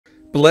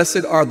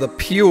Blessed are the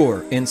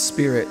pure in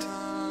spirit.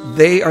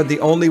 They are the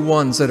only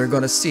ones that are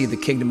going to see the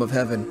kingdom of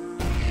heaven.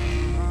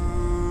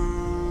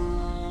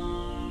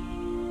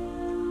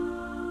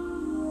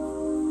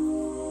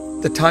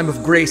 The time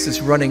of grace is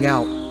running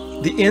out.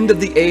 The end of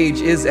the age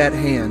is at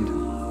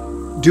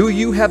hand. Do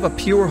you have a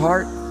pure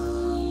heart?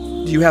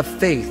 Do you have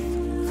faith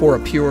for a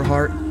pure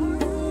heart?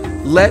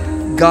 Let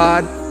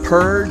God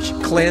purge,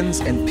 cleanse,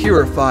 and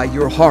purify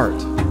your heart.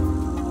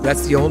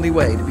 That's the only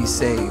way to be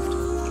saved.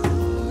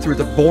 Through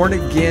the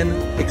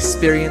born-again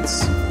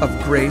experience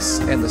of grace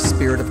and the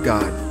Spirit of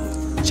God.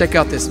 Check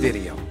out this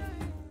video.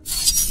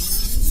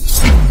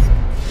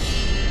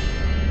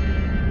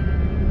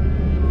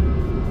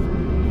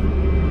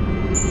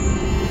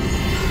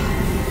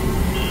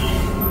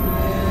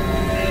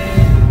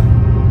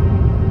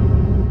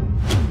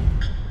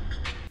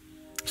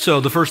 So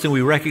the first thing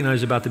we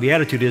recognize about the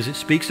Beatitude is it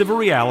speaks of a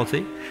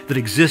reality that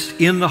exists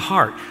in the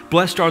heart.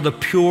 Blessed are the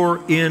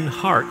pure in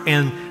heart.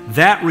 And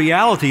that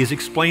reality is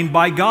explained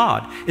by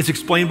God. It's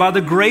explained by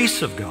the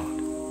grace of God.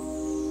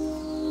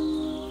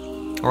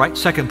 All right,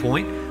 second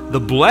point. The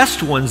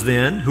blessed ones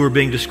then, who are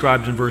being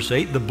described in verse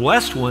 8, the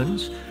blessed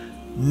ones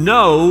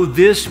know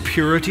this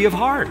purity of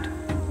heart.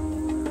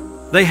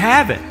 They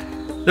have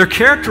it. They're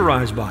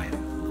characterized by it.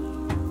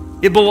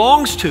 It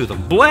belongs to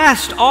them.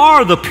 Blessed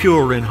are the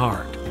pure in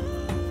heart,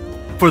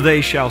 for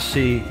they shall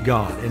see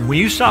God. And when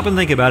you stop and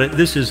think about it,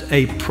 this is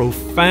a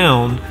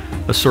profound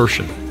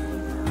assertion.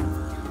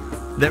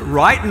 That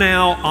right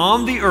now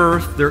on the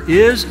earth, there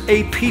is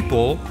a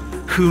people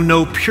who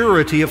know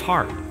purity of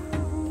heart.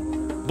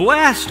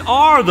 Blessed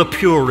are the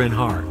pure in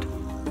heart.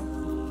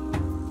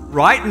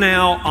 Right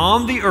now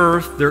on the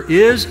earth, there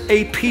is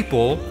a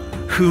people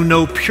who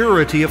know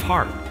purity of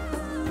heart.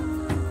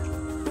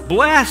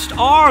 Blessed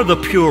are the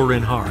pure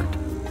in heart.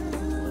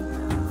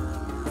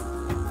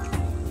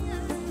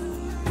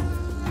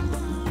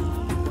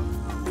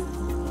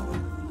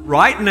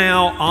 Right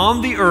now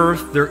on the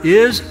earth, there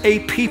is a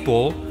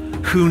people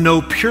who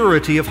know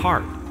purity of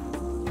heart.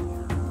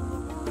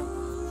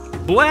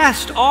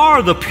 Blessed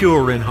are the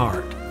pure in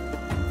heart.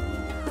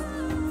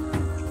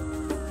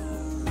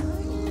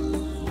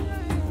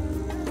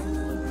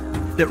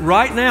 That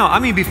right now, I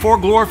mean before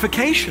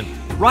glorification,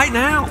 right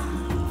now,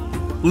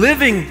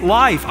 living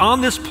life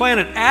on this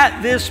planet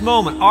at this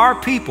moment, are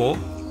people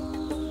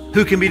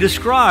who can be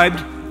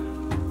described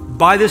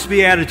by this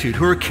beatitude,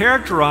 who are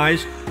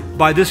characterized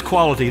by this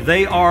quality.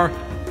 They are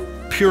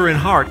pure in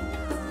heart.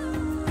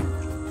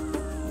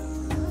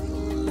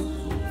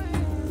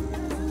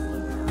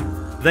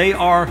 They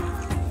are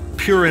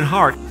pure in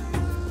heart.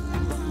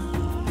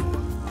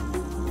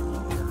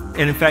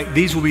 And in fact,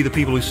 these will be the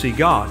people who see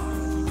God.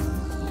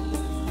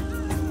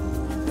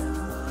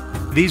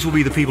 These will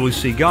be the people who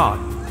see God.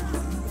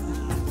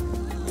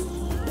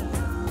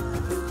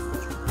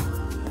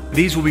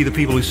 These will be the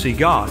people who see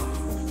God.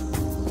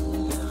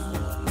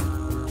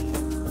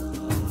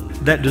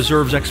 That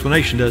deserves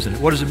explanation, doesn't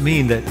it? What does it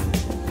mean that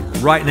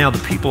right now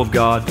the people of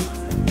God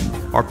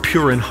are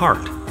pure in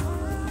heart?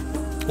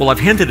 Well, I've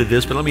hinted at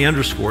this, but let me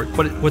underscore it.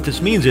 What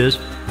this means is,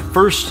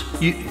 first,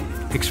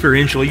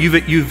 experientially,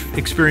 you've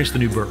experienced the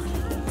new birth.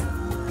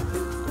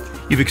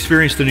 You've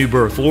experienced the new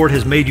birth. The Lord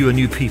has made you a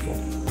new people.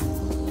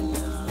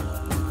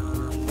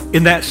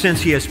 In that sense,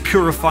 He has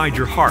purified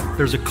your heart.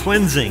 There's a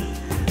cleansing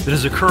that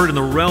has occurred in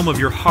the realm of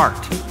your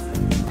heart.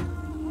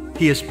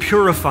 He has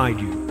purified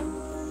you.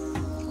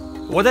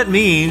 What that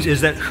means is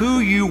that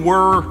who you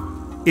were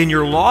in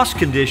your lost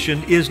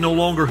condition is no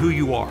longer who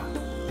you are.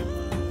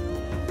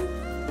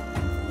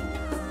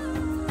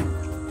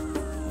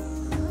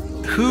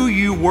 Who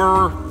you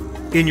were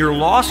in your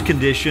lost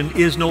condition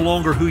is no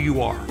longer who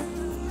you are.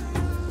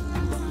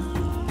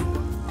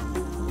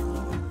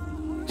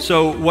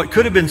 So what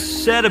could have been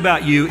said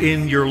about you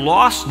in your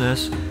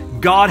lostness,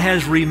 God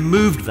has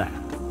removed that.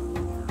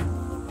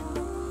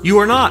 You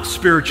are not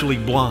spiritually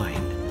blind.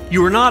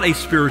 You are not a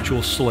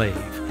spiritual slave.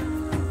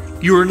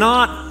 You are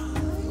not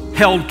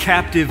held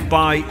captive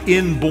by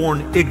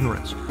inborn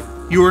ignorance.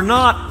 You are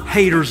not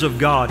haters of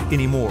God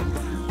anymore.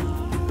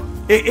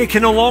 It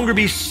can no longer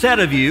be said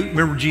of you.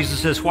 Remember, Jesus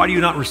says, why do you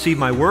not receive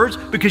my words?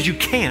 Because you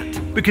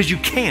can't. Because you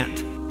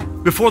can't.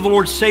 Before the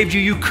Lord saved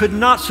you, you could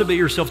not submit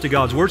yourself to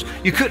God's words.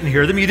 You couldn't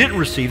hear them. You didn't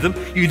receive them.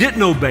 You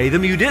didn't obey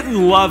them. You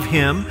didn't love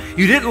Him.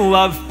 You didn't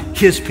love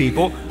His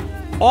people.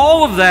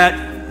 All of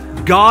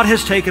that, God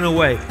has taken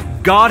away.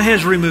 God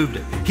has removed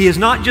it. He has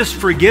not just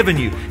forgiven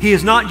you. He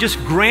has not just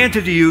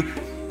granted to you,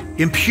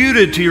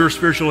 imputed to your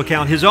spiritual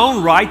account His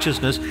own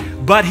righteousness,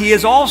 but He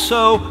has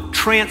also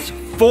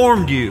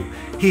transformed you.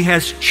 He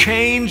has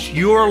changed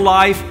your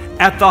life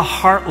at the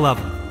heart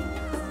level.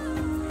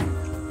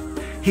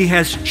 He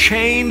has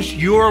changed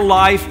your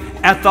life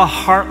at the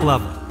heart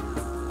level.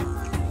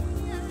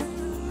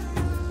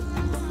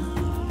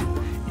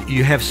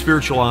 You have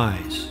spiritual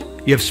eyes.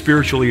 You have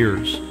spiritual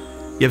ears.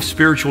 You have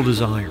spiritual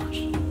desires.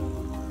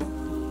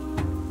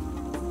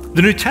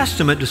 The New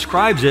Testament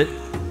describes it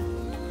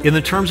in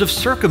the terms of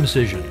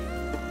circumcision.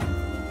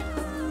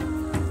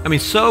 I mean,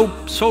 so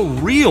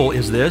real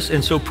is this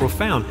and so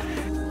profound.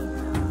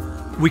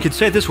 we could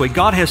say it this way: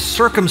 God has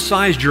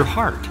circumcised your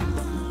heart.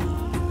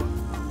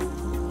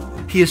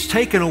 He has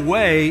taken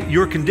away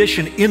your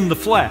condition in the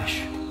flesh.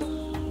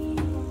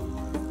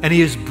 And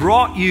He has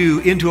brought you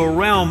into a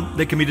realm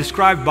that can be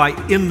described by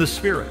in the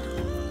Spirit.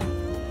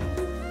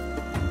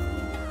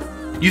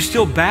 You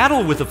still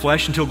battle with the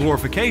flesh until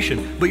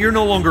glorification, but you're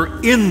no longer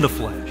in the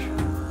flesh.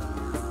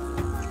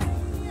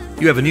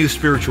 You have a new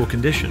spiritual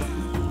condition.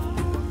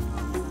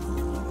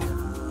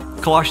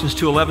 Colossians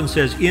 2:11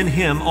 says, "In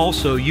Him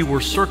also you were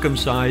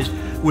circumcised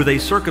with a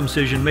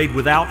circumcision made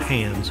without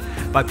hands,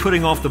 by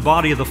putting off the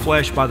body of the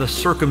flesh by the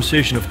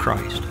circumcision of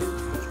Christ."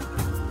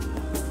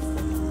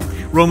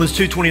 Romans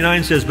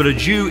 2:29 says, "But a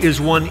Jew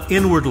is one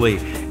inwardly,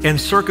 and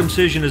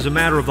circumcision is a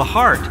matter of the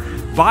heart,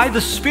 by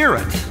the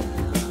Spirit."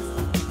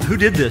 Who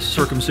did this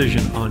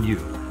circumcision on you?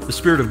 The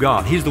Spirit of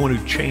God. He's the one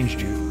who changed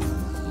you.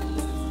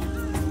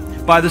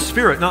 By the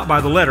Spirit, not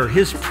by the letter.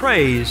 His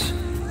praise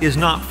is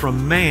not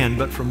from man,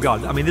 but from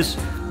God. I mean, this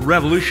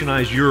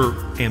revolutionized your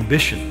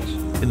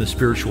ambitions in the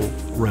spiritual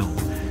realm.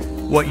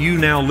 What you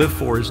now live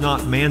for is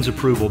not man's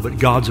approval, but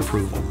God's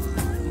approval.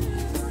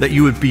 That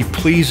you would be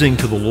pleasing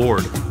to the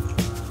Lord.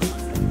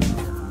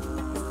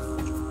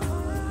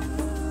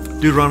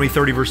 Deuteronomy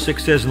 30 verse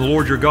 6 says, "And the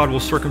Lord your God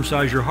will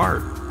circumcise your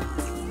heart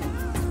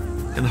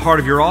and the heart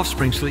of your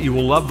offspring, so that you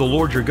will love the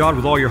Lord your God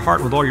with all your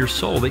heart and with all your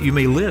soul, that you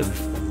may live."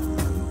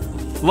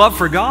 Love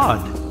for God.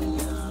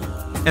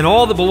 And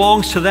all that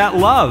belongs to that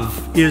love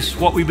is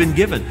what we've been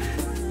given.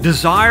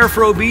 Desire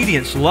for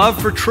obedience,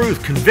 love for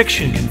truth,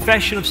 conviction,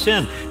 confession of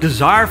sin,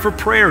 desire for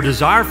prayer,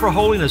 desire for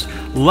holiness,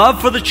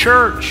 love for the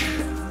church.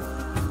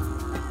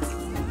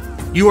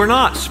 You are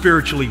not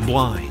spiritually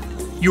blind.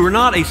 You are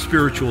not a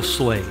spiritual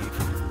slave.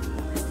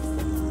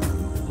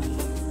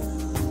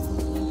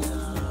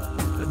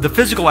 The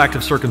physical act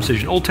of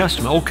circumcision, Old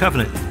Testament, Old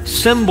Covenant,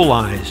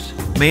 symbolized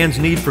man's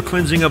need for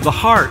cleansing of the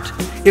heart.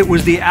 It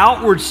was the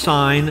outward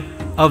sign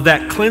of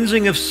that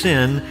cleansing of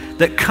sin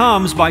that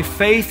comes by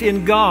faith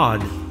in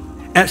God.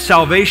 At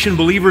salvation,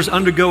 believers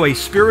undergo a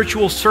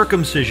spiritual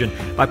circumcision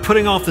by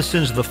putting off the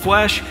sins of the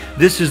flesh.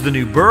 This is the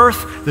new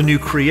birth, the new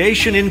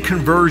creation in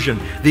conversion,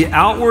 the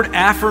outward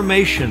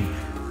affirmation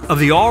of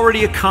the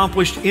already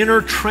accomplished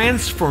inner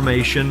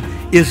transformation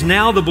is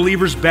now the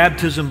believer's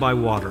baptism by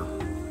water.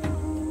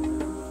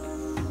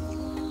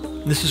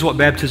 This is what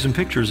baptism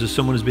pictures as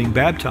someone is being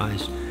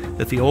baptized,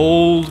 that the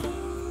old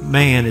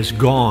man is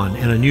gone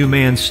and a new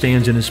man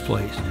stands in his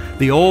place.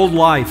 The old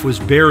life was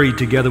buried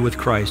together with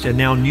Christ, and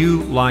now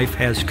new life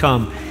has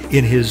come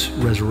in His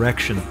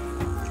resurrection.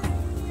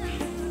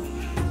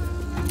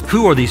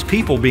 Who are these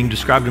people being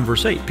described in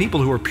verse 8?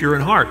 People who are pure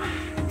in heart.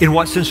 In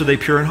what sense are they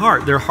pure in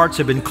heart? Their hearts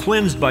have been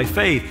cleansed by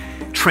faith,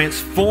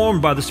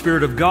 transformed by the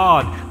Spirit of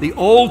God. The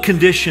old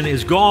condition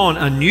is gone,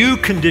 a new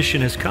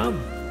condition has come.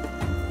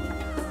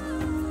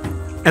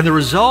 And the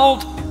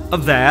result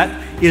of that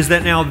is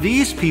that now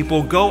these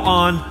people go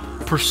on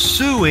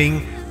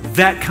pursuing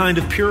that kind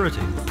of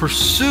purity,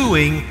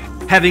 pursuing,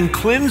 having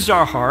cleansed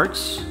our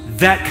hearts,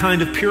 that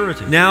kind of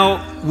purity.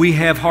 Now we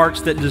have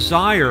hearts that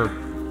desire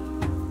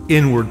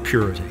inward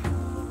purity.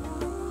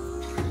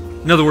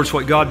 In other words,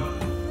 what God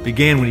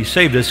began when He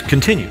saved us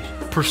continues,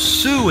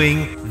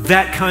 pursuing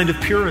that kind of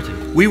purity.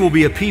 We will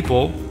be a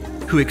people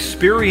who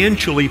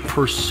experientially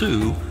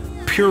pursue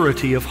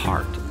purity of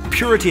heart,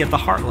 purity at the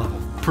heart level,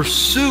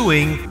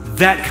 pursuing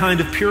that kind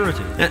of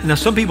purity. Now,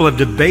 some people have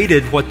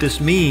debated what this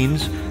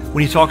means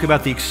when you talk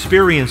about the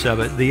experience of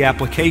it, the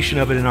application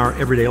of it in our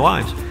everyday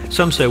lives.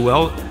 Some say,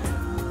 well,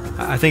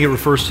 I think it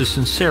refers to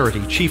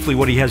sincerity. Chiefly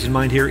what he has in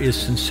mind here is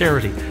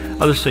sincerity.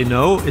 Others say,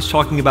 no, it's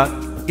talking about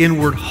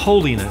inward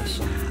holiness.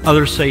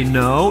 Others say,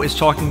 no, it's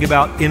talking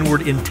about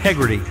inward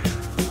integrity,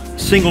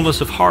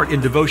 singleness of heart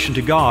in devotion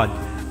to God.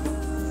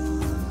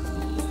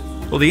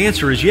 Well, the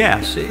answer is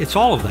yes, it's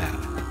all of that.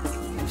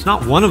 It's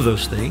not one of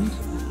those things.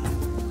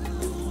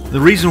 The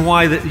reason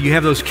why that you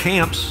have those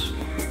camps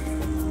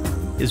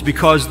is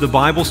because the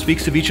Bible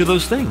speaks of each of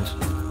those things.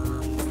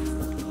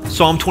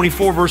 Psalm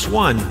 24 verse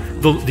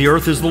 1, the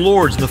earth is the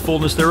Lord's and the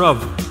fullness thereof,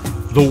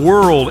 the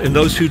world and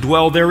those who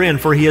dwell therein,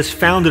 for He has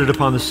founded it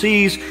upon the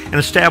seas and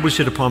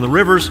established it upon the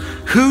rivers.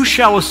 Who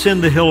shall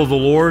ascend the hill of the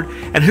Lord,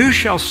 and who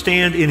shall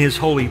stand in His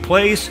holy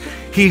place?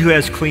 He who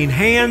has clean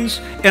hands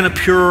and a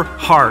pure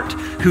heart,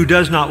 who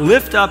does not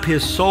lift up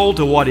his soul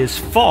to what is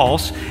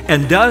false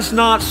and does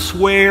not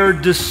swear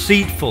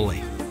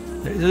deceitfully.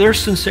 There's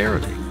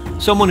sincerity.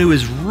 Someone who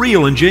is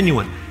real and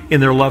genuine in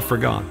their love for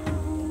God.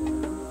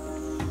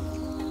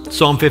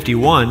 Psalm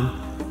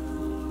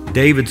 51,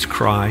 David's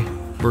cry,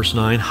 verse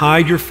 9,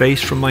 hide your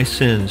face from my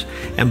sins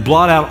and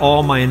blot out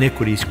all my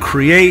iniquities.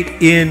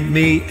 Create in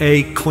me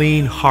a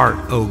clean heart,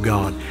 O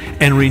God,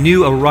 and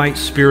renew a right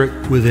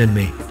spirit within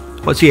me.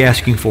 What's he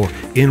asking for?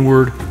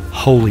 Inward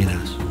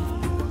holiness.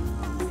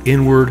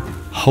 Inward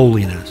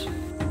holiness.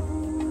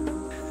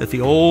 That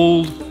the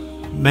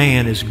old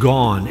man is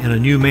gone and a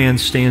new man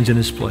stands in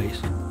his place.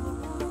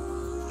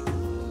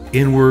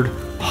 Inward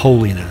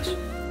holiness.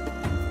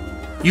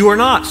 You are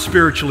not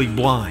spiritually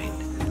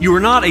blind. You are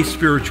not a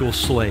spiritual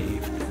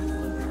slave.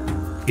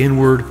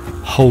 Inward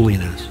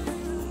holiness.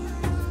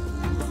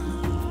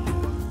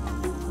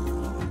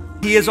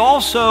 He has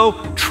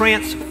also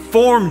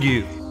transformed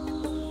you.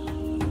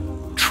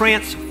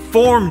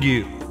 Transformed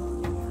you.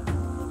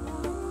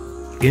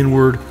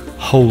 Inward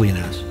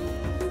holiness.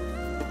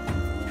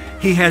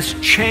 He has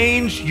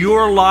changed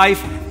your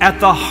life at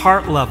the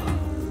heart level.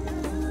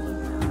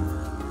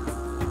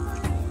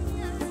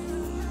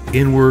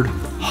 Inward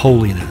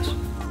holiness.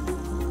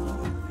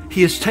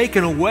 He has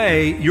taken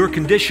away your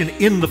condition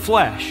in the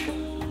flesh.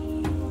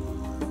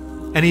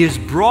 And He has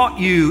brought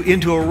you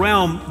into a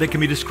realm that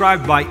can be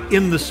described by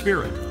in the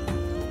Spirit.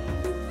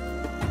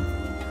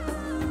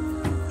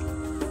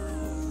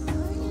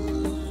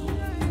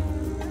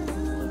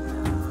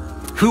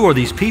 Who are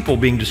these people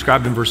being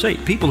described in verse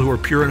 8? People who are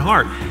pure in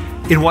heart.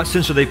 In what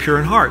sense are they pure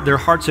in heart? Their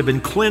hearts have been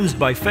cleansed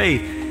by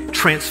faith,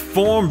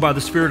 transformed by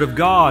the Spirit of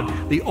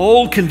God. The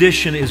old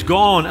condition is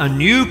gone, a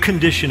new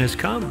condition has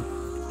come.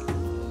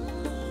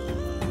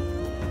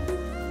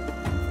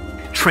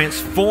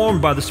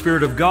 Transformed by the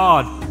Spirit of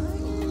God,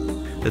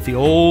 that the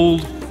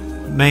old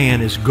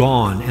man is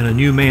gone and a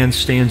new man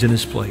stands in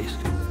his place.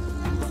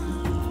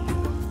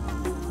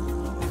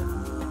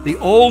 The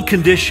old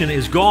condition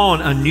is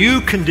gone, a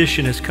new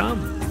condition has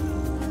come.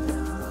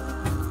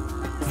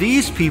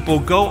 These people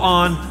go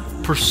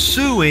on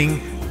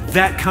pursuing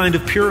that kind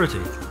of purity.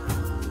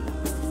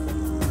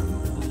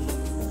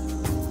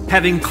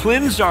 Having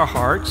cleansed our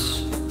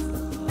hearts,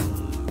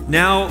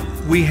 now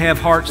we have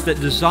hearts that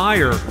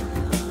desire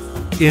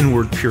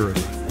inward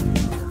purity.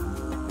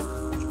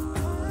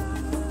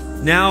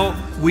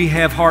 Now we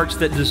have hearts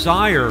that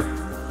desire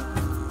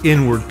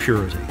inward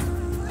purity.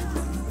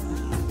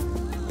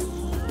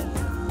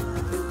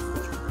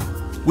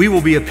 We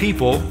will be a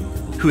people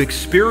who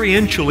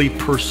experientially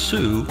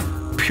pursue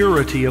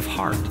purity of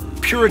heart,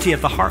 purity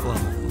at the heart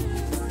level.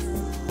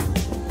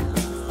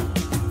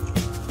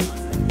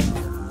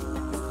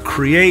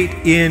 Create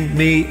in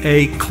me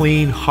a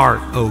clean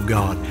heart, O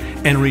God,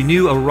 and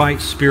renew a right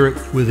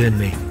spirit within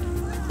me.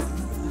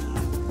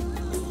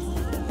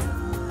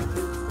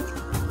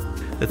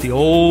 That the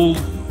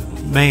old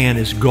man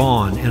is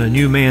gone and a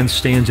new man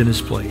stands in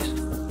his place.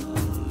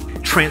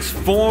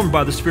 Transformed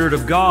by the Spirit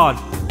of God,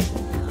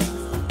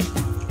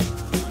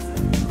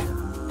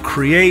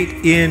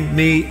 create in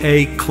me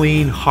a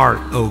clean heart,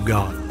 O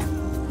God.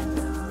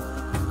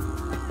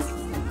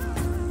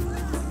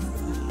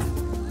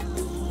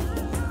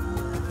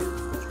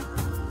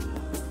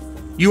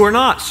 You are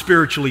not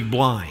spiritually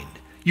blind.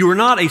 You are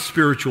not a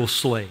spiritual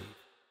slave.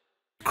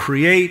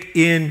 Create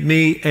in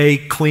me a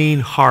clean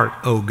heart,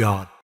 O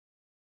God.